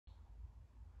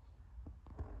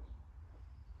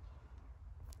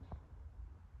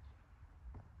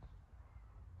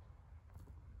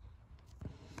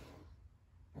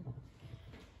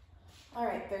All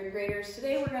right, third graders,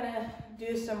 today we're gonna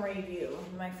do some review.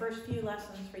 My first few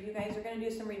lessons for you guys are gonna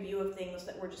do some review of things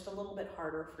that were just a little bit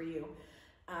harder for you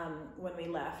when we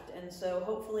left. And so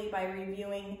hopefully by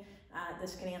reviewing,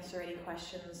 this can answer any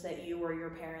questions that you or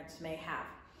your parents may have.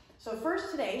 So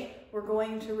first today, we're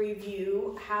going to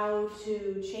review how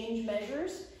to change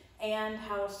measures and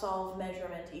how to solve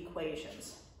measurement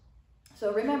equations.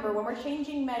 So remember, when we're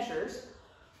changing measures,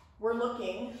 we're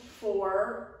looking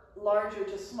for larger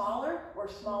to smaller or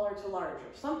smaller to larger.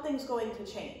 Something's going to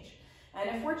change. And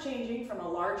if we're changing from a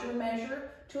larger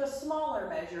measure to a smaller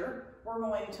measure, we're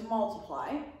going to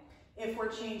multiply. If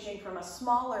we're changing from a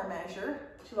smaller measure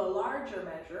to a larger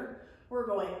measure, we're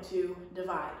going to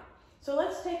divide. So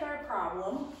let's take our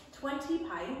problem, 20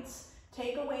 pints,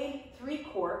 take away 3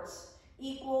 quarts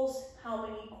equals how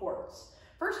many quarts?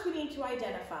 First, we need to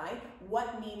identify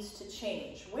what needs to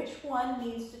change. Which one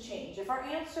needs to change? If our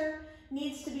answer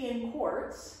needs to be in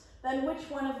quarts, then which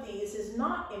one of these is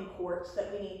not in quarts that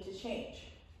we need to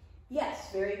change?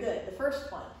 Yes, very good, the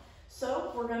first one.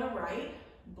 So we're gonna write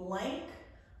blank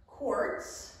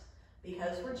quarts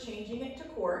because we're changing it to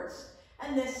quarts,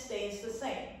 and this stays the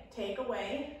same. Take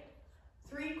away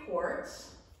 3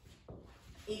 quarts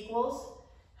equals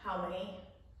how many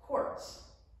quarts?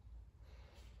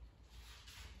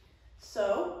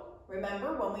 So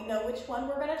remember, when we know which one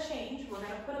we're gonna change, we're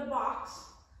gonna put a box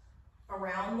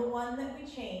around the one that we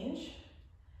change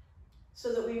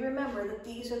so that we remember that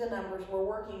these are the numbers we're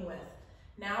working with.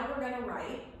 Now we're going to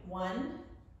write 1,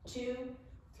 2,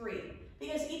 3,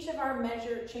 because each of our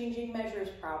changing measures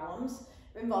problems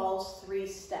involves 3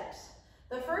 steps.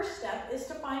 The first step is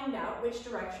to find out which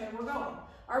direction we're going.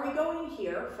 Are we going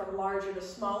here from larger to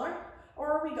smaller,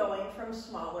 or are we going from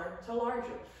smaller to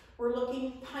larger? We're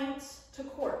looking pints to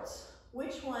quarts.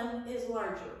 Which one is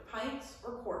larger, pints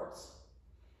or quarts?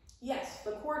 Yes,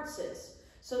 the quarts is.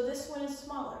 So this one is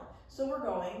smaller. So we're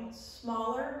going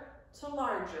smaller to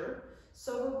larger.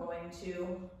 So we're going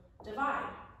to divide.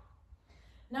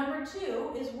 Number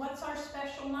 2 is, what's our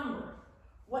special number?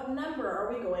 What number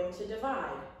are we going to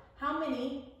divide? How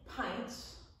many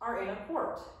pints are in a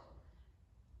quart?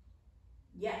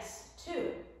 Yes,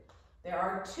 2. There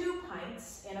are 2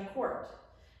 pints in a quart.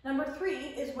 Number 3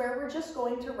 is where we're just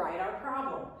going to write our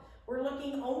problem. We're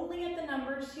looking only at the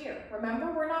numbers here.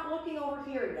 Remember, we're not looking over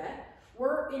here yet.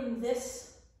 We're in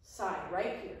this side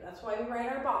right here. That's why we write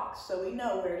our box, so we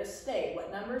know where to stay,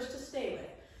 what numbers to stay with.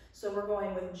 So we're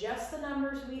going with just the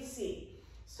numbers we see.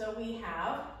 So we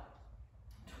have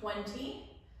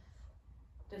 20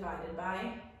 divided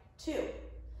by 2.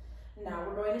 Now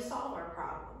we're going to solve our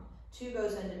problem. 2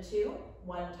 goes into 2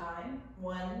 one time.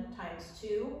 1 times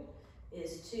 2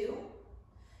 is 2.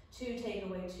 2 take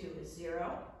away 2 is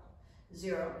 0.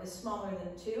 0 is smaller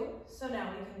than 2, so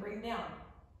now we can bring down.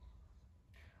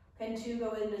 Can 2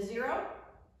 go into 0?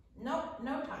 Nope,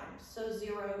 no times, so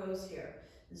 0 goes here.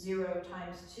 0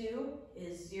 times 2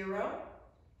 is 0.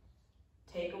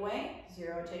 Take away,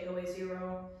 0 take away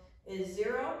 0 is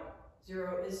 0.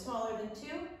 0 is smaller than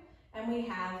 2, and we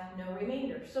have no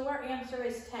remainder. So our answer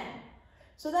is 10.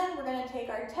 So then we're going to take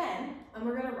our 10 and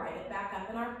we're going to write it back up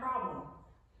in our problem.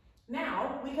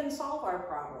 Now we can solve our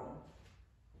problem.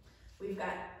 We've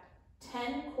got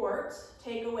 10 quarts,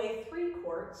 take away 3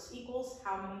 quarts equals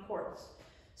how many quarts?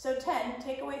 So 10,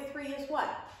 take away 3 is what?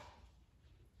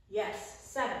 Yes,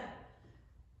 7.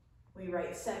 We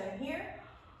write 7 here,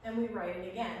 and we write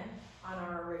it again on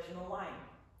our original line.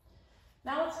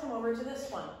 Now let's come over to this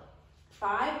one.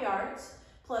 5 yards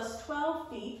plus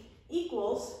 12 feet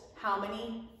equals how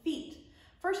many feet?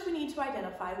 First, we need to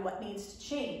identify what needs to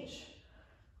change.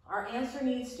 Our answer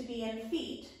needs to be in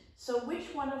feet. So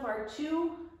which one of our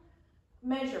 2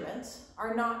 measurements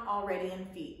are not already in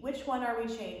feet? Which one are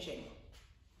we changing?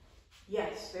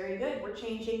 Yes, very good. We're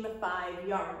changing the 5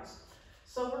 yards.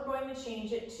 So we're going to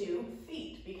change it to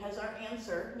feet because our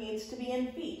answer needs to be in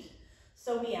feet.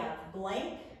 So we have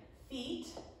blank feet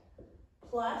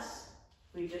plus,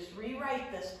 we just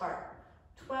rewrite this part,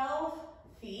 12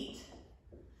 feet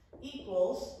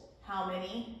equals how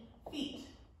many feet?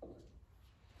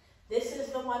 This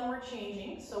is the one we're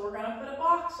changing, so we're going to put a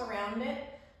box around it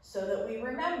so that we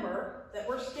remember that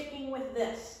we're sticking with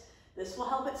this. This will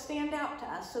help it stand out to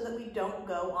us so that we don't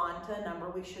go on to a number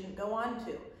we shouldn't go on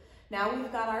to. Now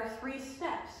we've got our 3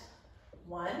 steps.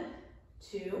 1,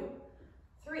 2,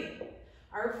 3.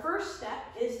 Our first step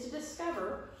is to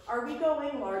discover, are we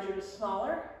going larger to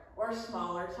smaller or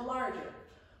smaller to larger?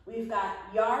 We've got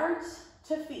yards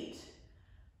to feet.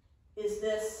 Is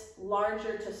this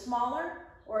larger to smaller?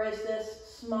 Or is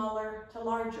this smaller to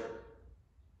larger?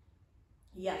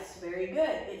 Yes, very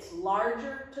good. It's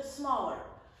larger to smaller.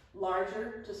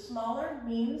 Larger to smaller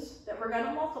means that we're going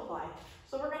to multiply.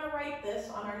 So we're going to write this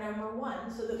on our number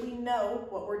 1 so that we know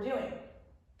what we're doing.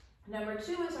 Number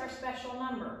 2 is our special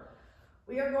number.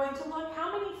 We are going to look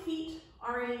how many feet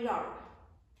are in a yard.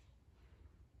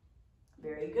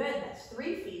 Very good, that's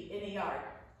 3 feet in a yard.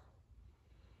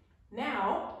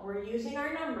 Now, we're using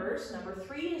our numbers. Number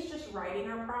 3 is just writing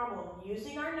our problem,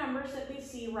 using our numbers that we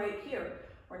see right here.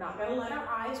 We're not going to let our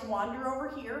eyes wander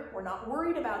over here. We're not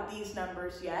worried about these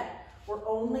numbers yet. We're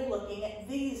only looking at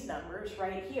these numbers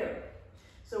right here.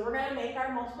 So we're going to make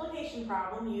our multiplication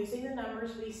problem using the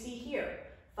numbers we see here.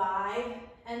 5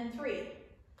 and 3.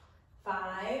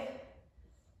 5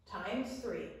 times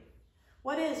 3.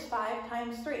 What is 5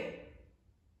 times 3?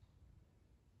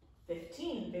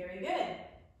 15. Very good.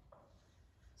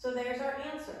 So there's our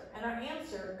answer, and our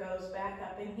answer goes back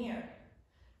up in here.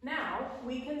 Now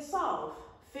we can solve.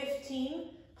 15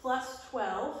 plus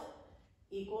 12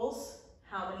 equals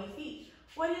how many feet?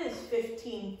 What is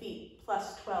 15 feet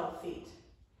plus 12 feet?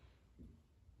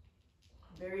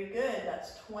 Very good,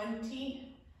 that's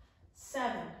 27.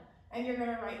 And you're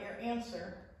going to write your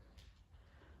answer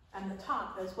on the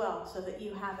top as well so that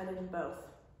you have it in both.